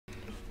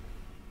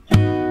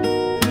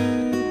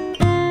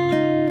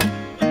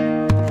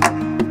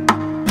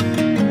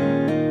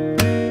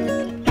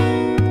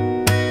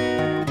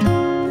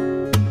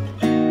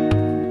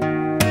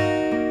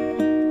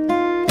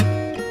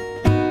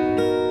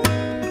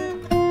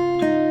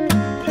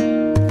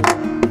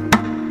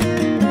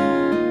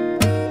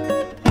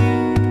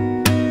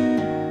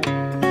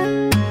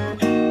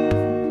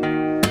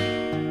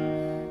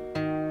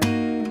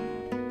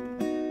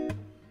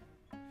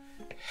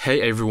Hey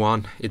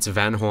everyone, it's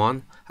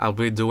Hoan. I'll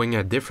be doing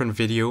a different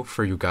video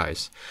for you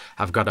guys.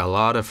 I've got a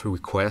lot of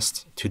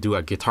requests to do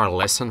a guitar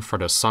lesson for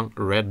the song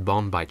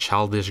Redbone by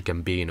Childish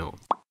Gambino.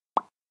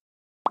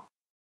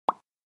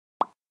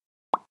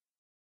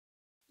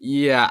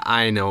 Yeah,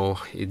 I know,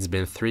 it's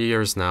been 3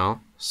 years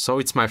now, so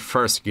it's my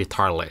first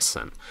guitar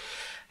lesson.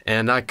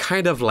 And I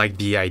kind of like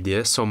the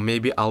idea, so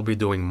maybe I'll be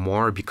doing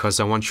more because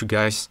I want you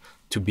guys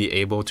to be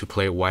able to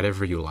play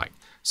whatever you like.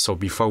 So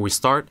before we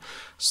start,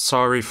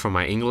 sorry for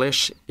my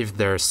English. If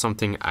there's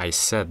something I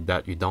said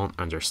that you don't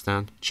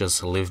understand,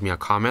 just leave me a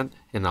comment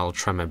and I'll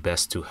try my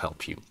best to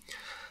help you.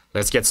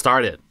 Let's get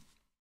started.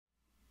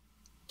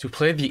 To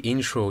play the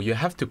intro, you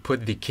have to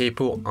put the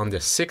capo on the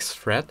 6th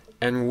fret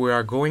and we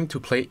are going to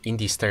play in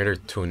the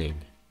standard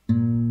tuning.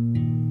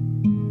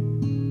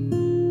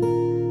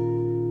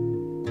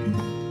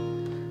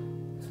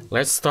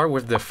 Let's start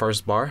with the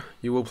first bar.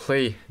 You will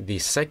play the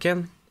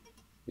 2nd,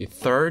 the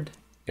 3rd,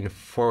 and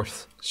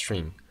 4th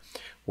string.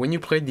 When you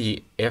play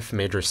the F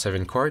major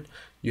 7 chord,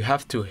 you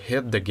have to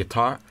hit the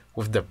guitar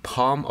with the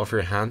palm of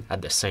your hand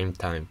at the same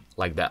time,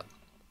 like that.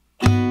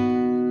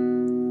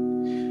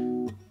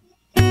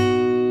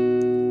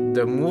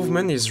 The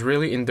movement is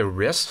really in the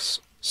wrists,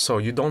 so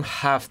you don't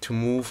have to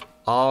move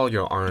all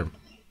your arm.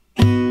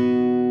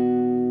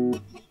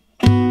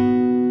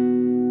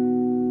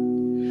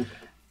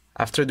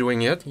 After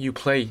doing it, you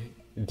play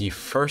the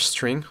 1st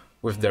string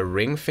with the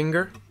ring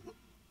finger.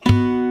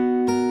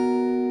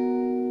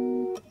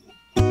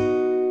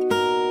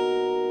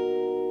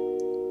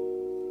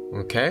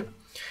 Okay,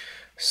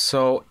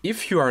 so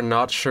if you are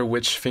not sure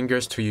which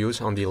fingers to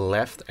use on the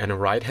left and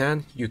right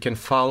hand, you can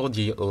follow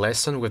the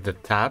lesson with the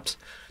tabs.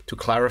 To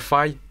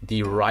clarify,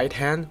 the right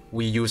hand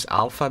we use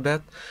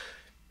alphabet,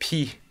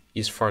 P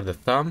is for the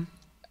thumb,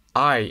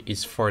 I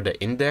is for the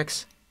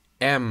index,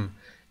 M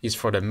is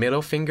for the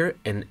middle finger,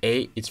 and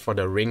A is for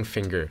the ring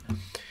finger.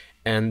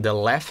 And the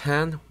left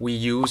hand we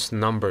use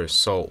numbers,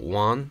 so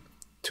 1,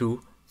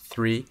 2,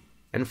 3,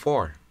 and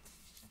 4.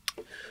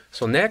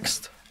 So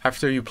next,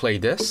 after you play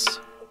this,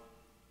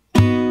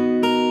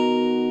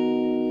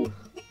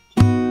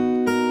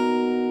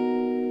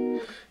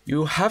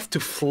 you have to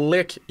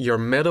flick your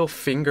middle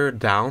finger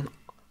down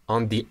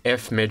on the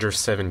F major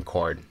 7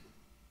 chord.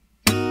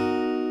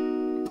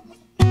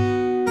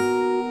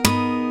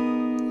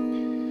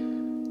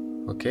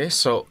 Okay,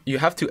 so you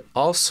have to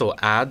also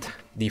add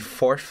the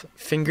 4th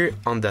finger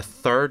on the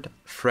 3rd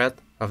fret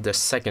of the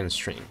 2nd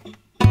string.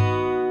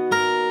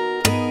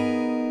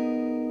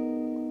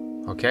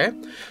 Okay,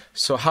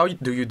 so how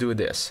do you do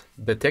this?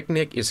 The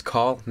technique is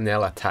called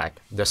nail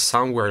attack. The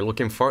sound we're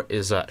looking for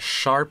is a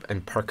sharp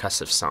and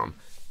percussive sound.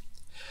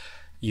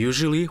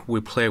 Usually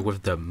we play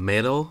with the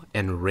middle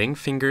and ring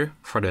finger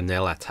for the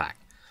nail attack,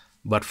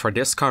 but for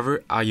this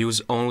cover I use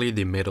only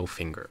the middle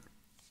finger.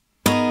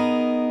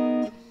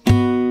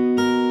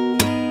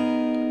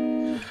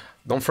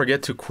 Don't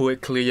forget to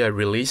quickly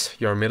release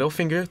your middle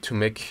finger to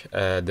make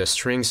the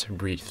strings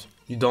breathe.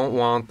 You don't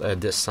want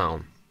this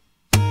sound.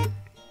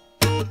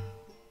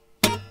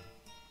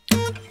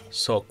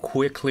 So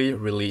quickly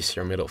release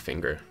your middle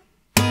finger.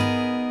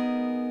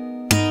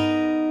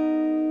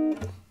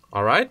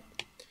 Alright?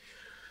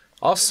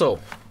 Also,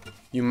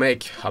 you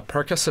make a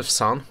percussive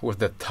sound with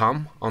the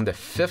thumb on the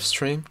 5th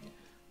string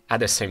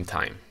at the same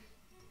time.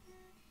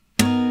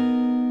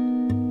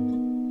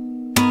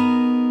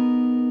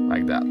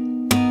 Like that.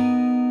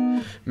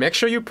 Make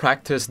sure you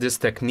practice this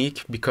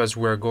technique because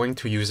we're going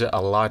to use it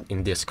a lot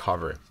in this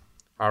cover.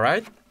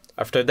 Alright?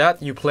 After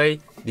that, you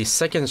play the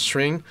 2nd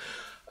string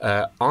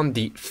on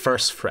the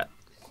 1st fret.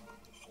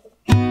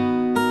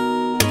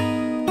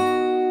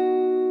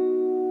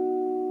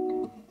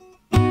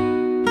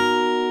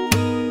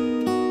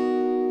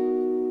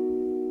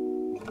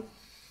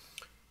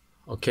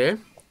 Okay,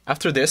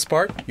 after this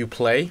part, you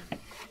play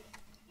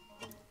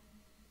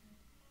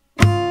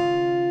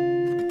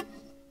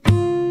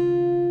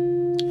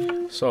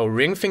so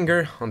ring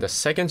finger on the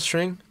 2nd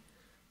string,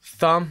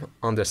 thumb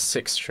on the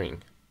 6th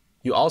string.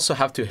 You also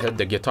have to hit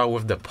the guitar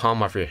with the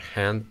palm of your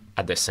hand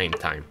at the same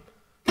time.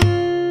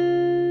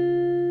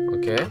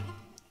 Okay.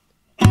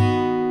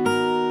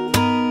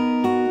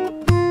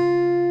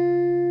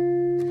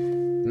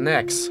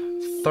 Next,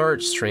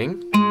 3rd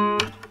string,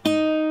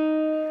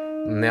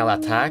 nail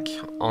attack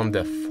on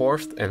the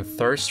 4th and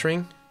 3rd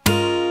string,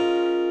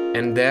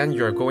 and then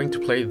you're going to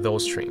play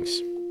those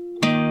strings.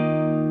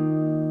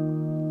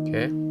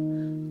 Okay,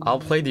 I'll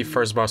play the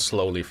first bar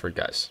slowly for you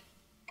guys.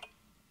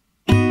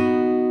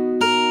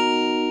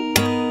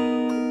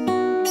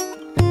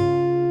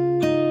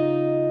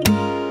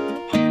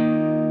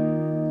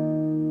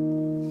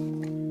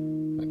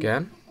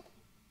 Again.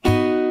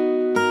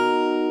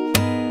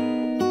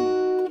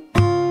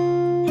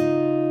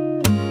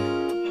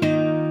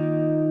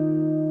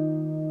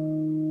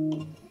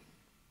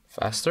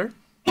 Faster.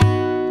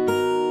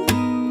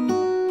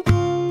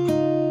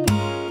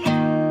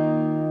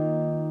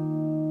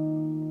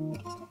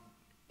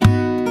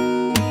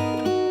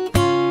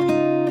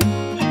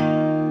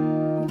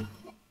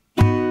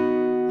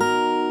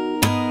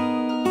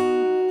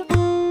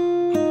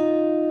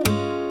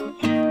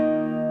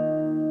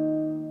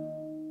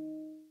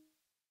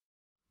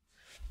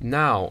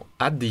 Now,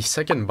 at the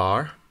second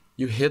bar,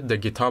 you hit the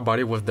guitar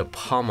body with the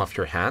palm of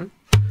your hand.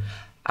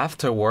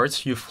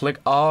 Afterwards, you flick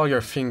all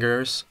your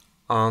fingers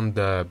on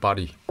the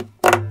body,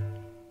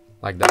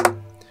 like that.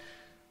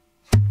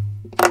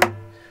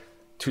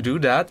 To do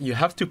that, you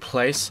have to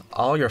place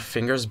all your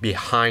fingers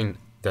behind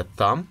the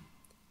thumb,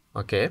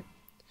 okay?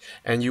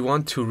 And you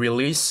want to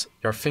release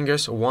your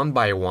fingers one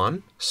by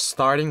one,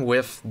 starting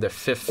with the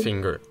fifth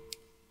finger.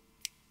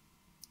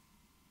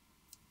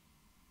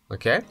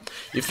 Okay?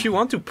 If you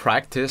want to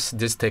practice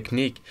this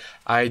technique,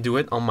 I do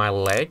it on my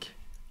leg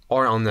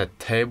or on the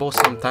table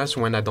sometimes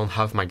when I don't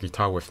have my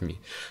guitar with me.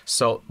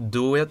 So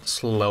do it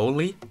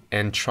slowly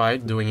and try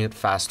doing it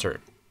faster.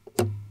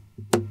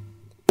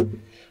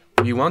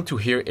 We want to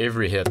hear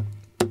every hit.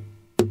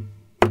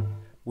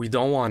 We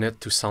don't want it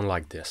to sound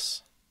like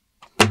this.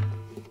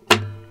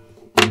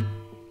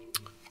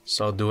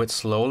 So do it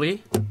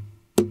slowly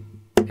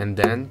and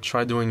then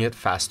try doing it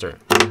faster.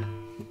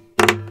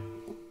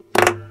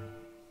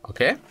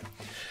 Okay?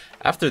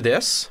 After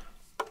this,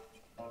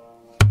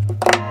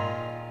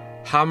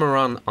 hammer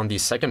on the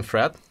second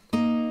fret,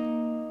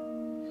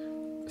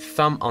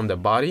 thumb on the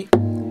body,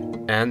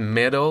 and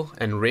middle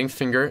and ring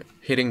finger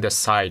hitting the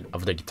side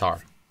of the guitar.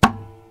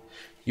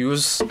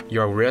 Use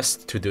your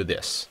wrist to do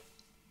this.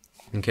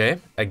 Okay?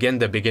 Again,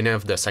 the beginning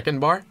of the second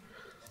bar.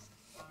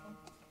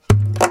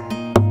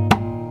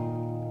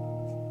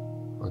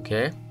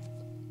 Okay?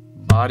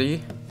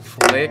 Body,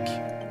 flick,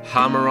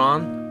 hammer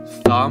on,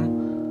 thumb,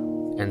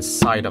 and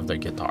side of the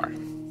guitar.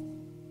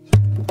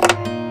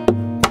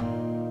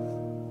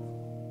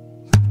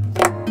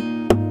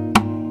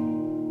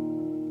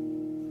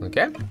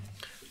 Okay?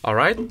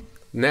 Alright,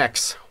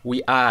 next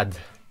we add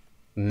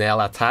nail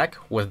attack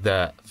with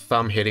the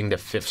thumb hitting the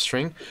fifth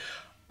string,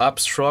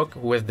 upstroke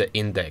with the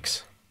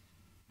index.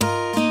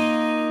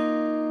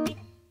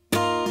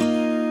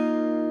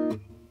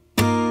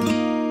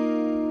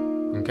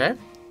 Okay?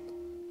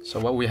 So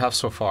what we have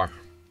so far.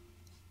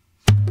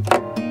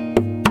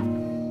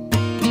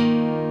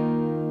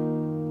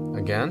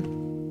 Again.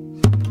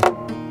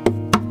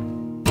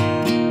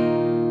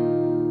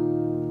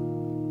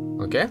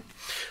 Okay?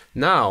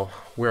 Now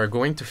we are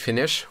going to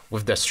finish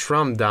with the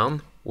strum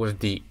down with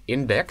the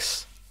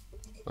index.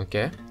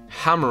 Okay?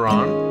 Hammer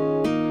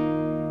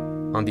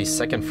on the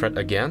second fret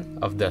again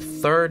of the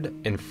third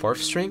and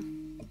fourth string.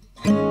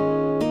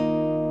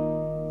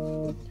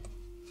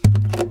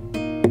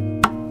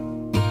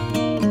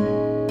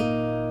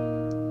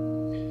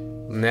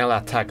 Nail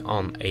attack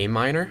on A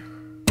minor,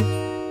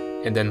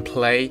 and then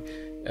play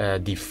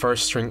the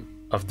first string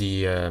of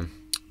the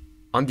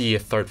on the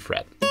third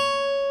fret.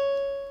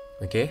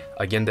 Okay,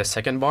 again the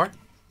second bar.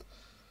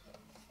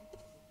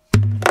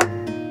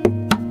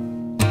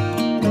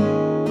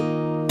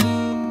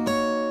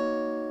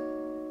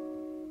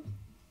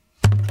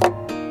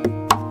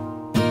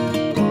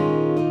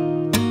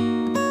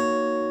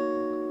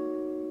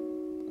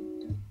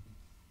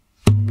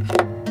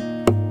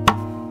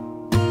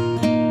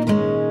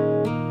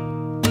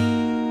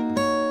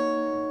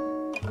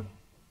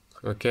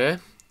 Okay,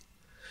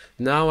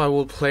 now I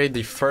will play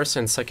the first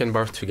and second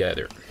bar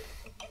together.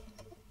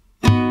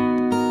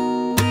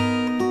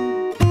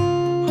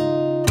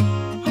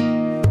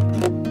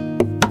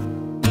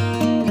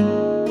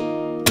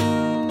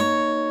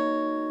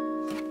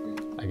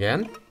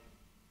 Again.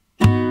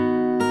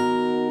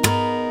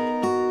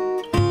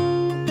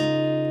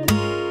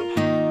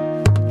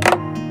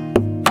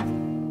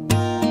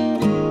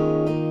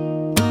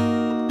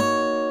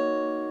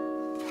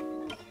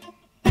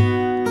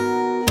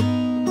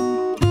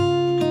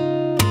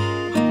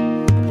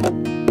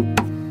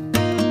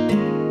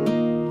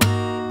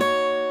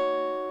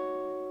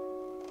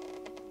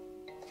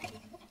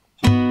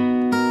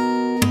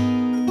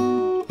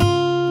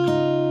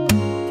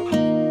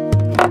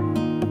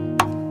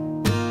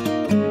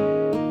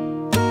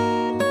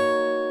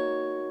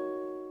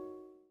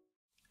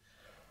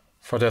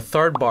 For the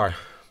third bar,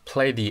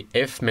 play the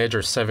F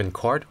major 7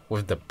 chord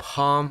with the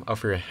palm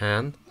of your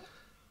hand.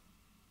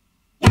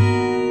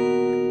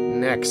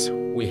 Next,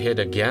 we hit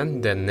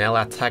again the nail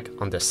attack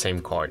on the same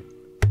chord.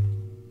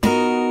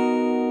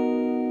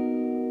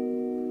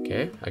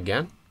 Okay,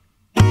 again.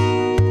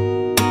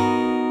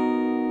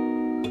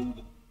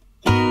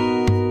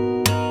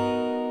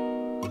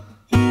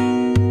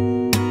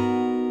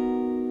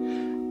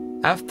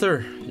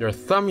 After your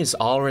thumb is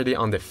already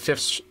on the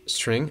fifth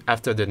string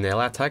after the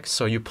nail attack,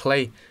 so you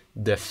play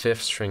the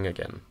fifth string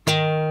again.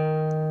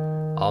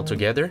 All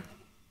together.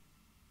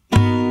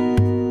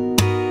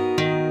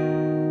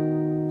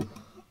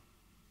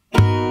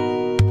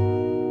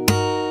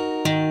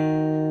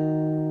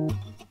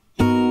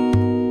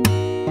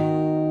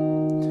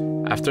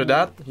 After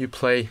that, you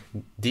play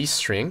D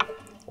string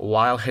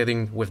while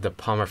hitting with the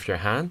palm of your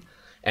hand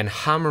and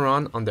hammer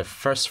on the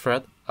first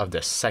fret of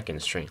the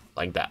second string,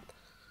 like that.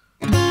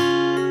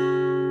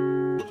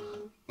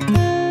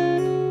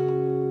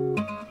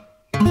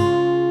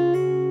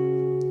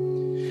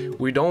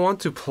 We don't want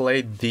to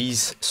play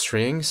these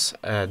strings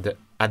at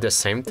the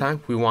same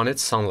time. We want it to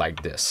sound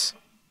like this.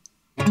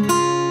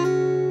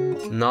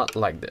 not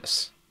like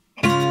this.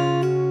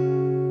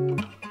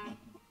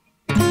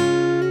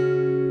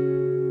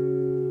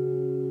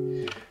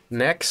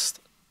 Next,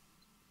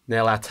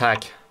 nail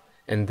attack,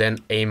 and then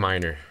A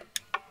minor.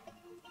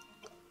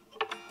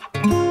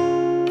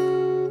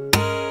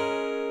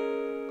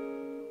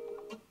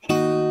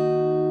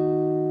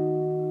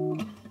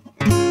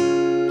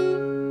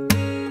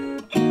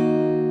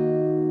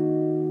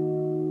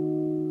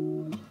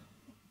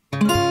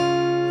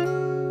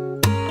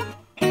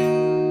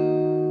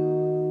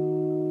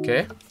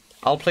 Okay,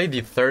 I'll play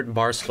the third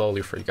bar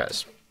slowly for you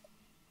guys.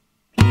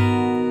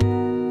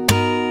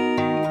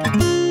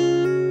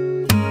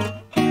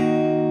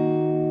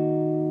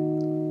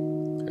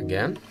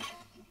 Again.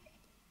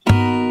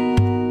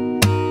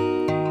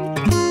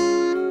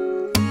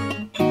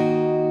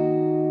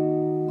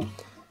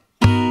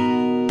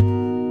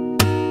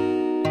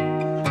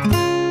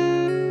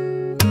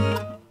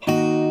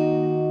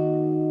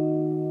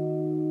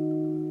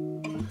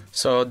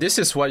 So this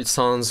is what it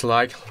sounds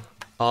like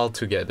all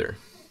together.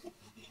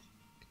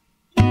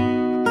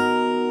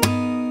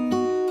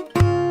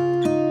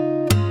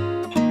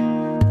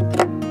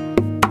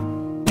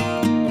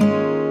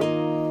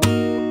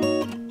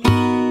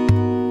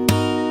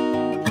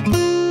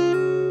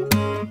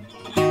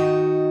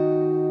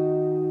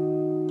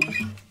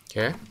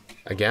 Okay,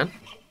 again.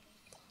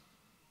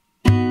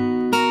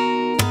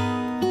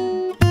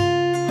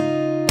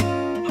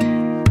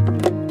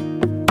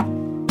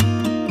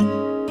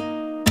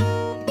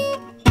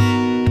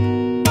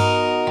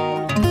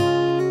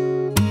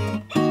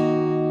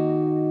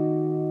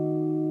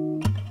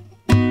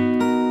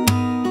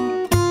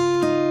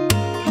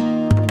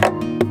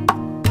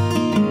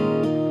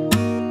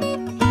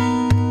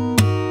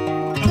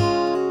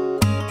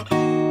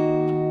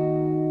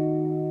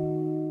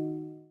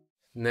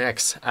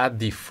 Next, at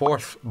the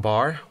fourth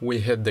bar, we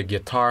hit the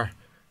guitar,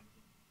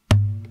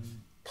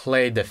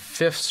 play the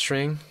fifth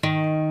string,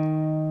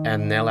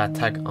 and nail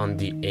attack on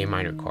the A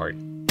minor chord.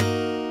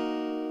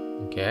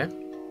 Okay?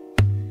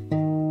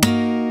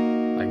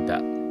 Like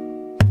that.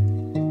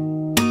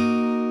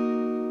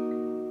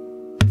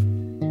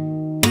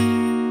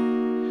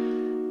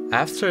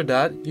 After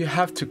that, you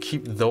have to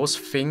keep those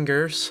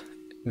fingers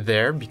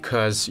there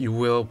because you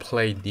will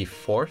play the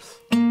fourth,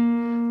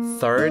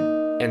 third,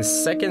 and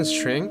second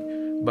string,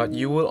 but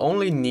you will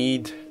only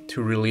need to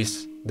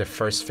release the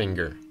first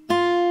finger.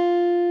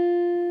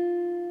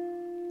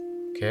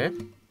 Okay,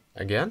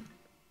 again.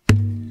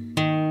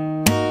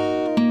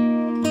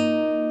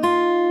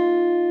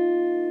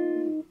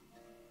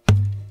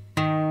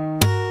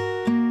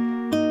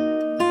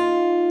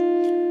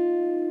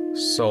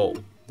 So,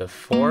 the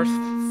fourth,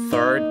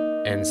 third,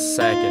 and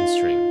second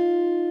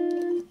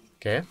string.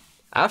 Okay,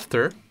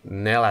 after,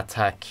 nail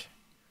attack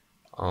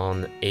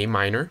on A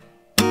minor.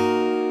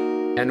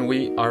 And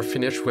we are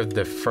finished with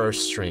the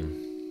first string,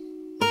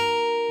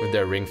 with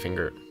the ring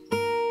finger.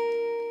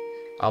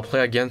 I'll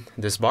play again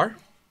this bar.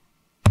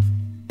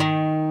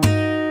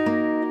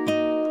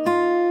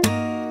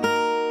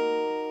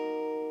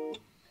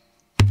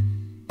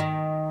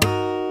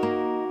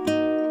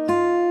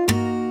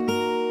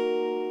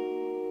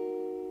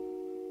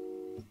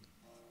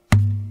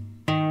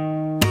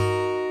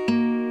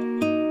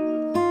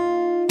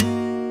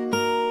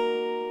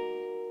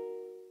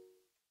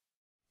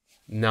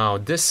 Now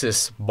this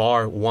is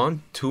bar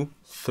 1, 2,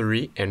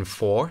 3, and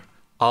 4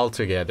 all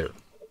together.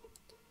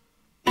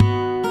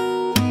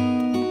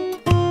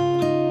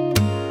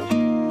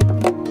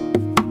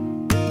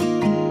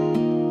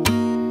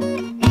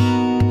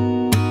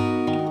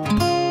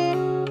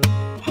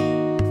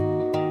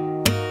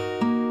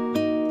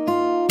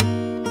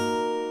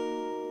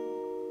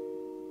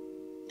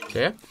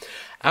 Okay,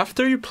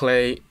 after you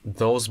play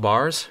those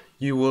bars,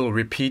 you will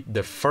repeat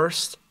the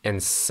first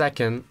and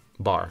second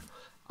bar.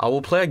 I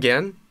will play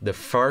again the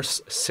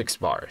first 6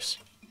 bars.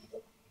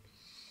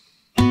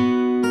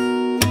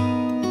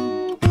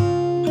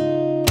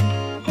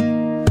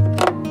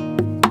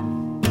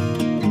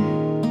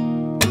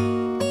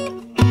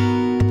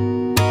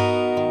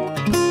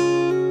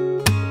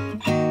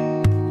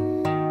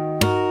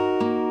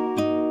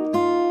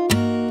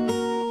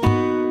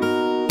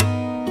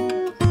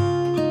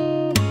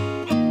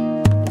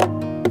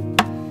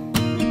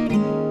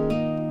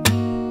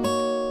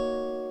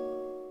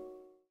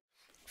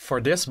 For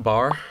this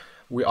bar,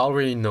 we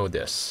already know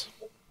this.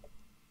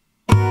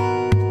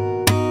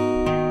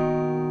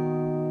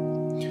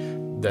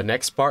 The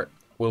next part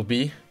will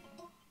be,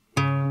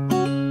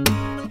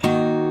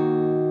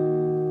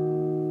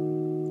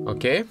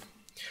 okay?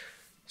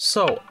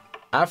 So,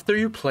 after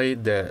you play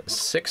the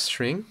 6th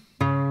string,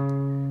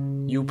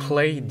 you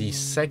play the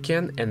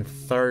 2nd and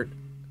 3rd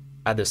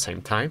at the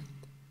same time,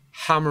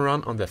 hammer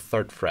on the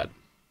 3rd fret.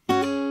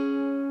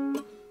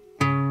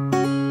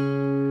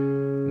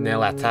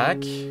 Nail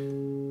attack,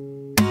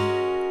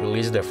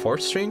 release the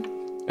 4th string,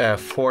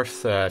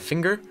 4th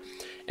finger,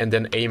 and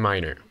then A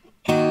minor.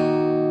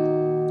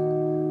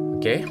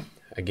 Okay,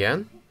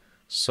 again.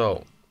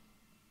 So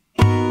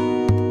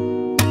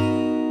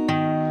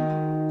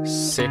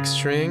 6th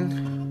string,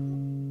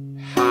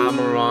 hammer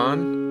hammer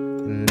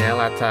on,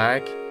 nail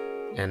attack,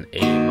 and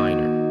A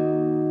minor.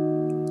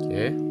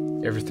 Okay,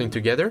 everything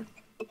together.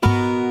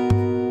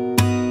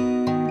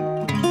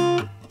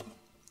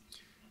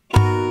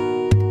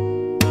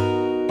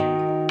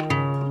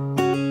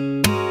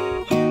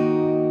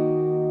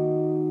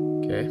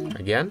 Okay,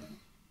 again.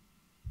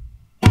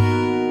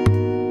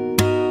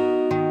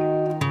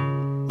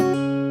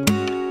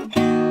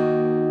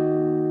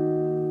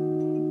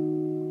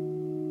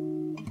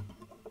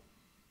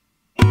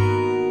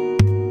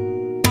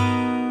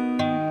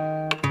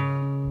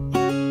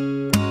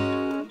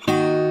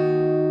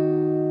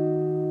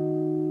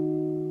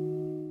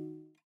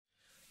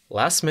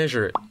 Last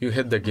measure, you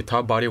hit the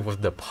guitar body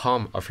with the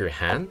palm of your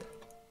hand.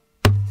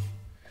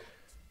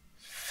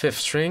 5th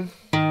string,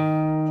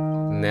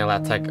 nail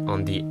attack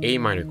on the A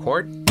minor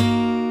chord,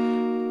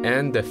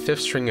 and the 5th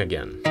string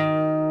again,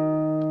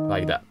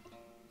 like that.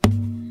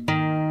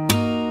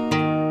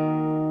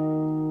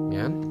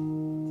 Again.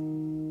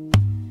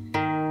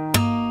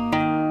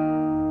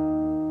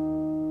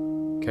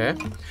 Okay,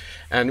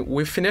 and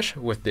we finish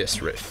with this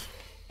riff.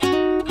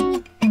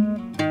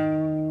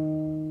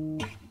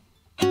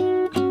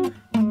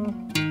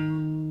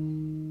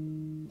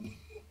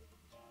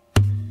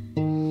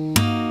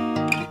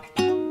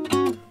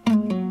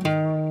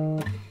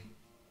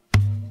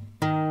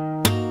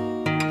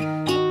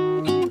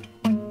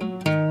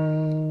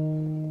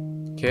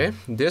 Okay,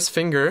 this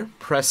finger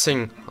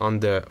pressing on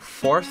the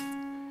 4th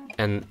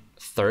and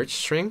 3rd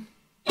string.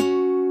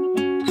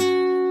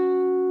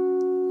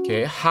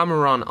 Okay,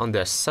 hammer on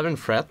the 7th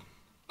fret.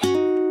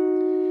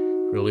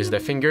 Release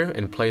the finger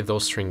and play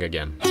those strings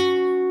again.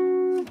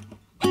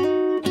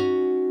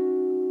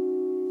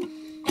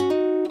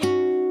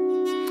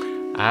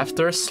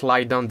 After,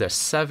 slide down the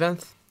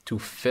 7th to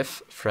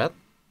 5th fret.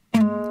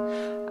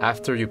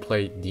 After, you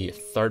play the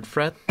 3rd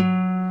fret.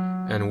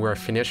 And we're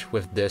finished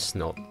with this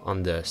note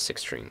on the 6th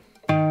string.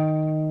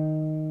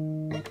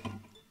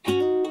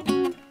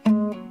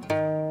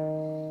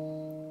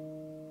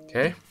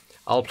 Okay,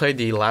 I'll play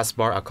the last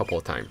bar a couple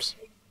of times.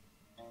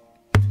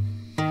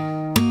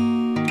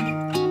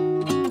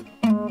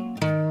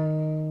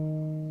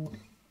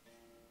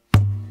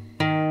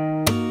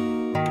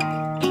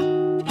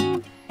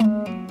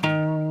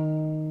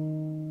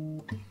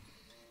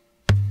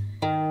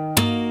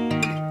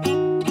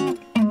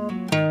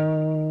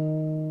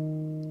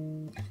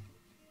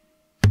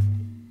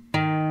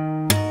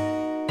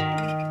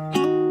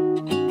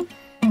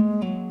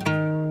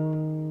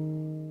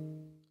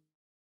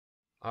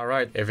 All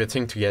right,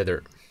 everything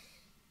together.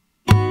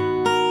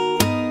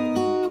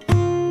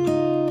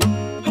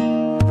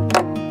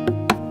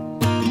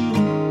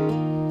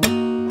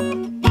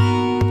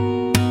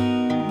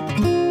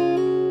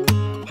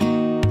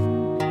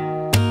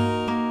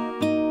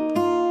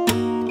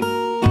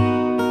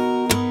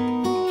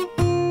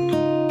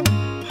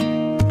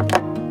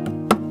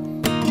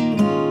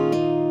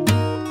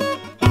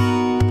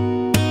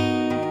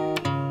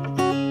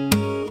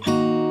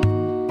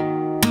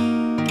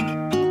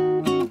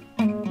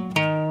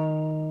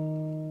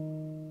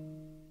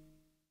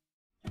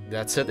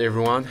 That's it,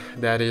 everyone.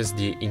 That is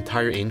the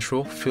entire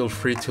intro. Feel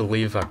free to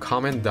leave a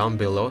comment down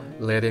below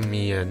letting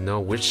me know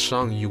which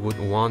song you would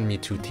want me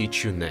to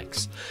teach you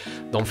next.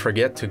 Don't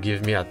forget to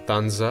give me a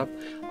thumbs up.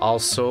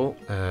 Also,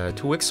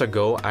 2 weeks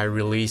ago I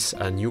released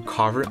a new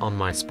cover on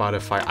my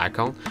Spotify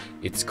account.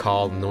 It's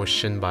called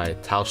Notion by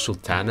TASH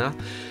SULTANA.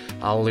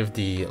 I'll leave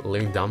the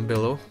link down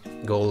below.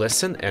 Go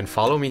listen and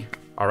follow me.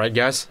 Alright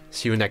guys,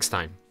 see you next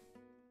time.